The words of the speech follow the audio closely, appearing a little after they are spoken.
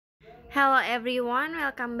Hello everyone,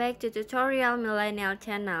 welcome back to Tutorial Millennial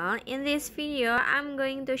channel. In this video, I'm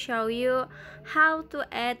going to show you how to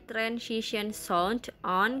add transition sound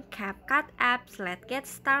on CapCut apps. Let's get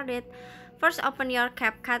started. First, open your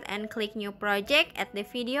CapCut and click new project, add the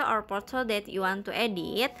video or photo that you want to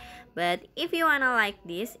edit. But if you wanna like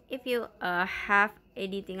this, if you have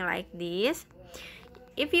editing like this,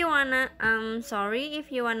 if you wanna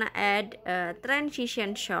add a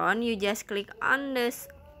transition sound, you just click on this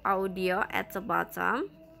audio at the bottom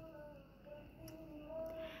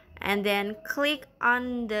and then click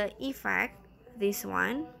on the effect, this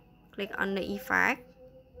one, click on the effect,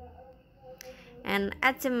 and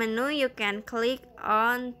at the menu you can click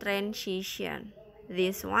on transition,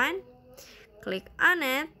 this one, click on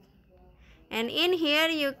it, and in here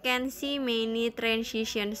you can see many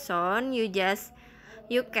transition sound. You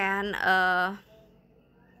can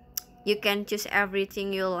choose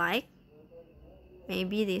everything you like.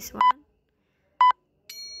 Maybe this one.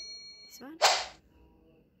 This one.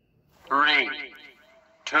 3,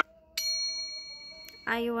 2.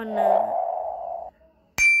 I wanna.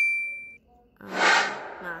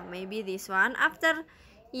 Nah, maybe this one. After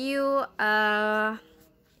you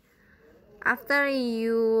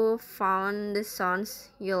found the songs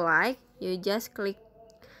you like, you just click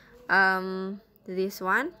this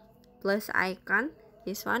one plus icon.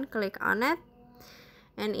 This one, click on it,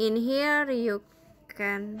 and in here you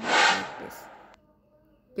can like this.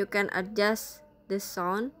 You can adjust the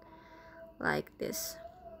sound like this.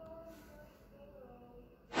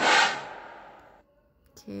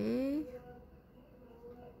 Okay.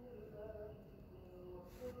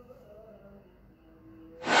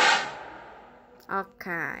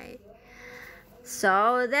 Okay.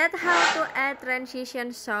 So that's how to add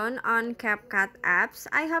transition sound on CapCut apps.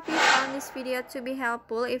 I hope you found this video to be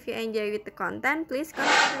helpful. If you enjoyed the content, please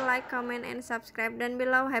consider like, comment, and subscribe down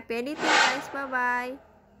below. Happy editing guys, bye bye.